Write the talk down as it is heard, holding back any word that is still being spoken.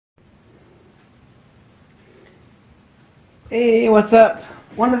Hey, what's up?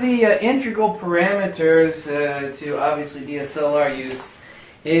 One of the integral parameters to obviously DSLR use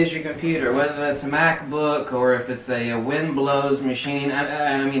is your computer, whether that's a MacBook or if it's a Windows machine.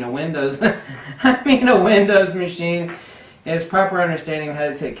 I mean a Windows. I mean a Windows machine. Is proper understanding of how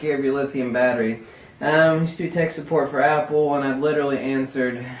to take care of your lithium battery. I used to do tech support for Apple, and I've literally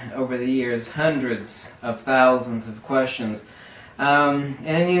answered over the years hundreds of thousands of questions. And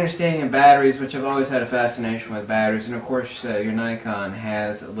in the understanding of batteries, which I've always had a fascination with batteries, and of course your Nikon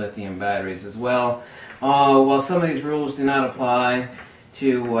has lithium batteries as well. While some of these rules do not apply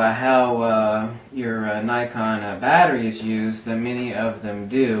to how your Nikon battery is used, many of them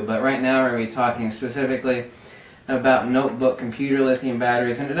do. But right now we're going to be talking specifically about notebook computer lithium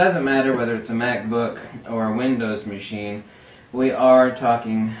batteries, and it doesn't matter whether it's a MacBook or a Windows machine. We are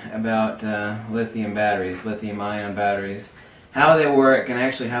talking about lithium batteries, lithium-ion batteries, how they work, and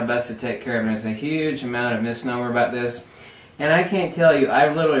actually how best to take care of them. There's a huge amount of misnomer about this, and I can't tell you,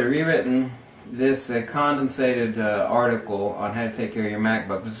 I've literally rewritten this condensated article on how to take care of your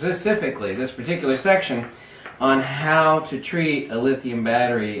MacBook, specifically this particular section on how to treat a lithium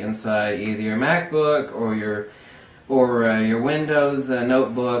battery inside either your MacBook or your Windows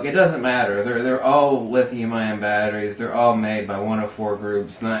notebook. It doesn't matter. They're all lithium-ion batteries. They're all made by one of four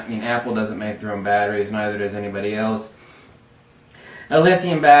groups. Apple doesn't make their own batteries, neither does anybody else. A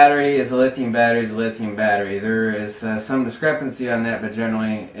lithium battery is a lithium battery is a lithium battery. There is some discrepancy on that, but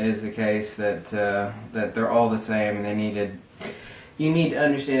generally it is the case that that they're all the same, and you need to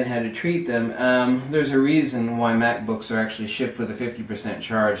understand how to treat them. There's a reason why MacBooks are actually shipped with a 50%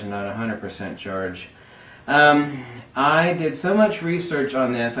 charge and not a 100% charge. I did so much research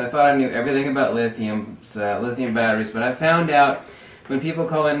on this. I thought I knew everything about lithium batteries, but I found out when people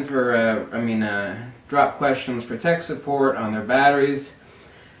call in for drop questions for tech support on their batteries.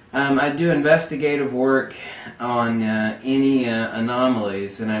 I do investigative work on any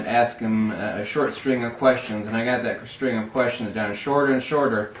anomalies, and I'd ask them a short string of questions, and I got that string of questions down shorter and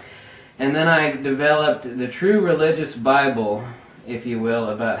shorter. And then I developed the true religious Bible, if you will,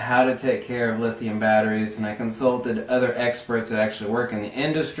 about how to take care of lithium batteries, and I consulted other experts that actually work in the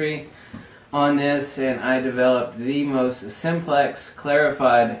industry on this, and I developed the most simplex,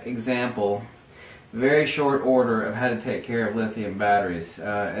 clarified example, very short order of how to take care of lithium batteries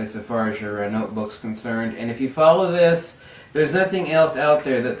as far as your notebook's concerned. And if you follow this, there's nothing else out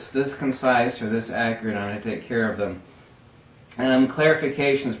there that's this concise or this accurate on how to take care of them.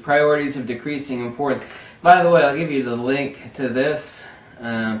 Clarifications, priorities of decreasing importance. By the way, I'll give you the link to this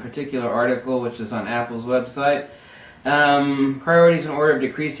particular article, which is on Apple's website. Priorities in order of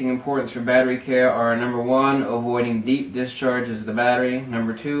decreasing importance for battery care are: number 1, avoiding deep discharges of the battery;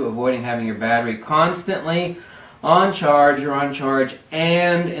 number 2, avoiding having your battery constantly on charge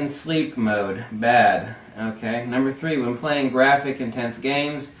and in sleep mode. Bad. Okay. Number 3, when playing graphic intense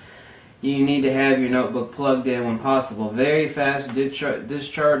games, you need to have your notebook plugged in when possible. Very fast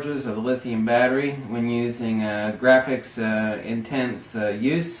discharges of the lithium battery when using graphics intense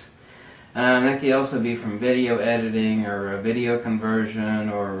use. That could also be from video editing or video conversion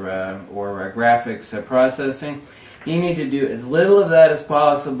or graphics processing. You need to do as little of that as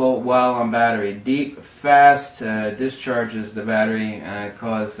possible while on battery. Deep, fast discharges of the battery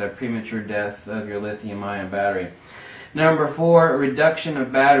cause premature death of your lithium-ion battery. Number 4, reduction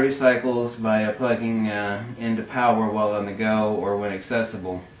of battery cycles by plugging into power while on the go or when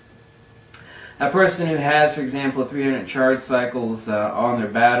accessible. A person who has, for example, 300 charge cycles on their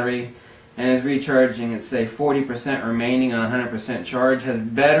battery and is recharging at, say, 40% remaining on 100% charge has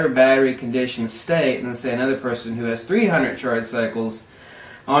better battery condition state than, say, another person who has 300 charge cycles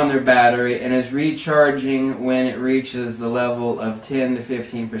on their battery and is recharging when it reaches the level of 10 to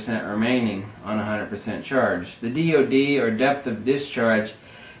 15% remaining on 100% charge. The DOD, or depth of discharge,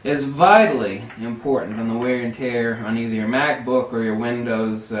 is vitally important on the wear and tear on either your MacBook or your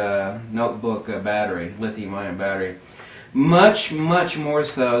Windows notebook battery, lithium-ion battery. Much, much more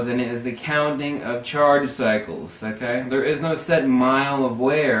so than it is the counting of charge cycles. Okay, there is no set mile of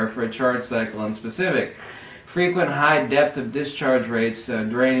wear for a charge cycle in specific. Frequent high depth of discharge rates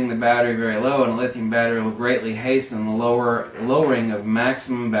draining the battery very low, and a lithium battery will greatly hasten the lowering of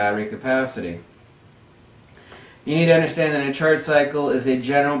maximum battery capacity. You need to understand that a charge cycle is a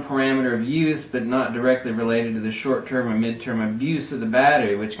general parameter of use, but not directly related to the short-term or mid-term abuse of the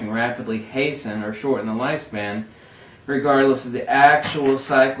battery, which can rapidly hasten or shorten the lifespan, regardless of the actual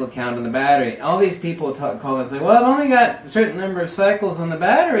cycle count on the battery. All these people call and say, well, I've only got a certain number of cycles on the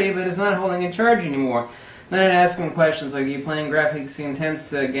battery, but it's not holding in charge anymore. Then I'd ask them questions like, are you playing graphics intense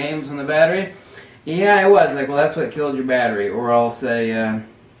games on the battery? Yeah, I was. Like, well, that's what killed your battery. Or I'll say,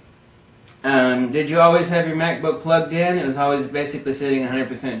 Did you always have your MacBook plugged in? It was always basically sitting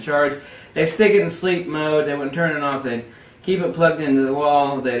 100% charged. They stick it in sleep mode. They wouldn't turn it off. They'd keep it plugged into the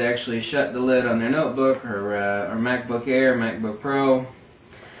wall. They'd actually shut the lid on their notebook or MacBook Air, MacBook Pro.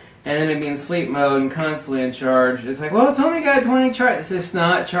 And then it'd be in sleep mode and constantly in charge. It's like, well, it's only got 20 charge. It's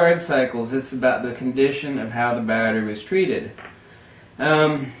not charge cycles. It's about the condition of how the battery was treated.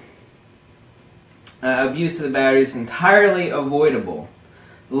 Abuse of the battery is entirely avoidable.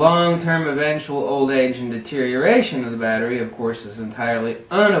 Long-term eventual old age and deterioration of the battery, of course, is entirely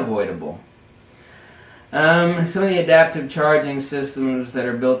unavoidable. Some of the adaptive charging systems that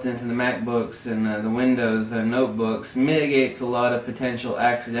are built into the MacBooks and the Windows notebooks mitigates a lot of potential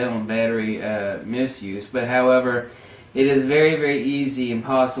accidental battery misuse, but however, it is very, very easy and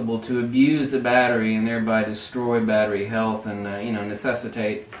possible to abuse the battery and thereby destroy battery health and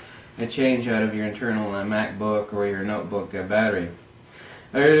necessitate a change out of your internal MacBook or your notebook battery.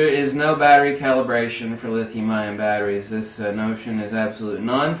 There is no battery calibration for lithium-ion batteries. This notion is absolute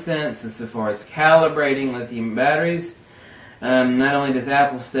nonsense as far as calibrating lithium batteries. Not only does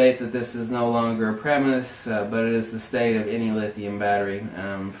Apple state that this is no longer a premise, but it is the state of any lithium battery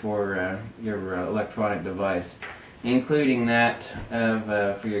for your electronic device, including that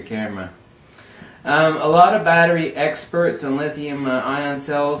of for your camera. A lot of battery experts on lithium-ion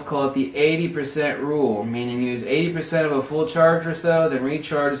cells call it the 80% rule, meaning use 80% of a full charge or so, then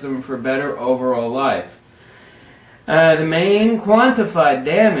recharge them for better overall life. The main quantified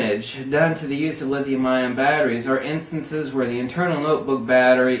damage done to the use of lithium-ion batteries are instances where the internal notebook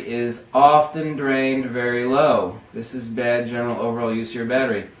battery is often drained very low. This is bad general overall use of your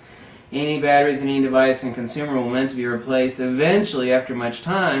battery. Any batteries in any device and consumer will meant to be replaced eventually after much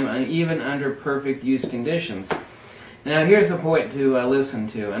time, and even under perfect use conditions. Now here's a point to listen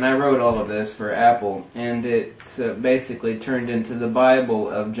to, and I wrote all of this for Apple, and it's basically turned into the Bible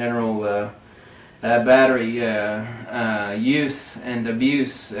of general battery use and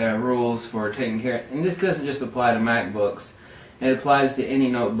abuse rules for taking care. And this doesn't just apply to MacBooks. It applies to any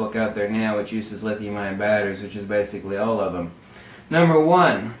notebook out there now which uses lithium-ion batteries, which is basically all of them. Number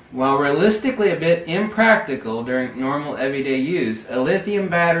one, while realistically a bit impractical during normal everyday use, a lithium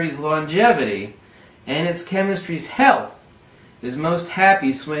battery's longevity and its chemistry's health is most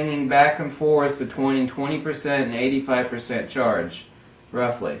happy swinging back and forth between 20% and 85% charge,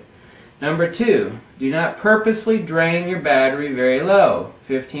 roughly. Number two, do not purposefully drain your battery very low,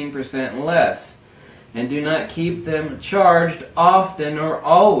 15% and less, and do not keep them charged often or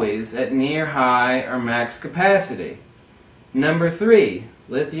always at near high or max capacity. Number three,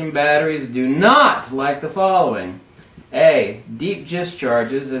 lithium batteries do not like the following. A. Deep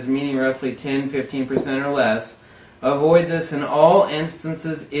discharges, as meaning roughly 10-15% or less. Avoid this in all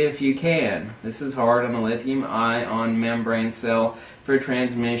instances if you can. This is hard on the lithium-ion membrane cell for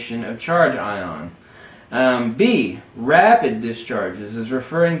transmission of charge ion. B. Rapid discharges, is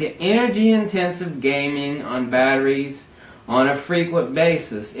referring to energy-intensive gaming on batteries on a frequent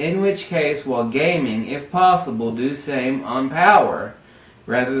basis, in which case, while gaming, if possible, do same on power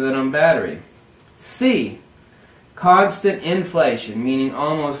rather than on battery. C. Constant inflation, meaning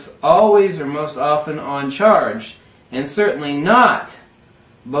almost always or most often on charge, and certainly not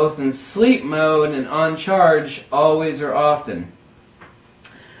both in sleep mode and on charge always or often.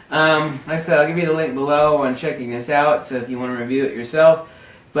 Like I said, I'll give you the link below on checking this out, so if you want to review it yourself.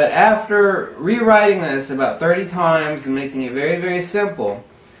 But after rewriting this about 30 times and making it very, very simple,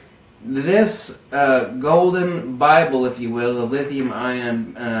 this golden Bible, if you will, of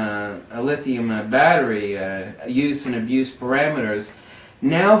lithium-ion, lithium battery use and abuse parameters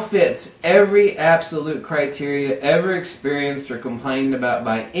now fits every absolute criteria ever experienced or complained about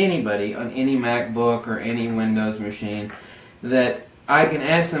by anybody on any MacBook or any Windows machine. That I can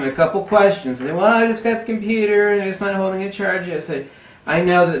ask them a couple questions. They say, well, I just got the computer and it's not holding a charge. I say, I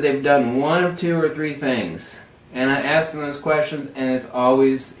know that they've done one of two or three things, and I ask them those questions, and it's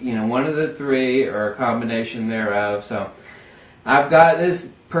always, one of the three or a combination thereof. So I've got this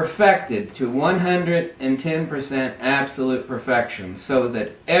perfected to 110% absolute perfection, so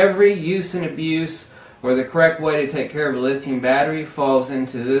that every use and abuse or the correct way to take care of a lithium battery falls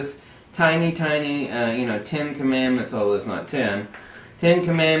into this tiny, 10 commandments, although it's not 10. 10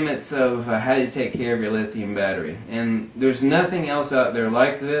 Commandments of how to take care of your lithium battery. And there's nothing else out there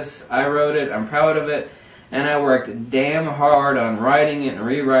like this. I wrote it, I'm proud of it, and I worked damn hard on writing it and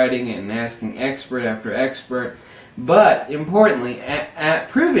rewriting it and asking expert after expert. But, importantly, at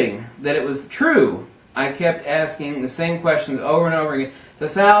proving that it was true, I kept asking the same questions over and over again to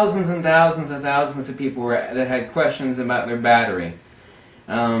thousands and thousands and thousands of people that had questions about their battery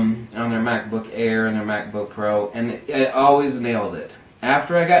on their MacBook Air and their MacBook Pro, and it always nailed it.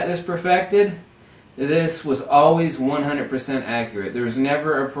 after I got this perfected, this was always 100% accurate. There was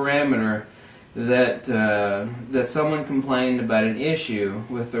never a parameter that that someone complained about an issue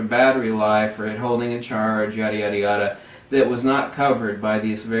with their battery life or it holding a charge, yada yada yada, that was not covered by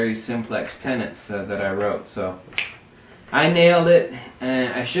these very simplex tenets that I wrote. So I nailed it.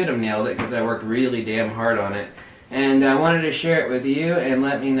 I should have nailed it because I worked really damn hard on it, and I wanted to share it with you and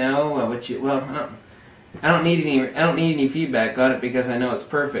let me know what you. Well, I don't need any feedback on it because I know it's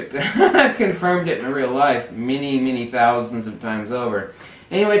perfect. I've confirmed it in real life many thousands of times over.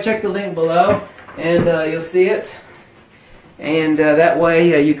 Anyway, check the link below and you'll see it. And that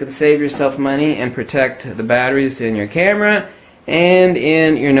way you can save yourself money and protect the batteries in your camera and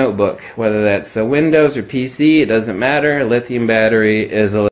in your notebook. Whether that's Windows or PC, it doesn't matter. A lithium battery is a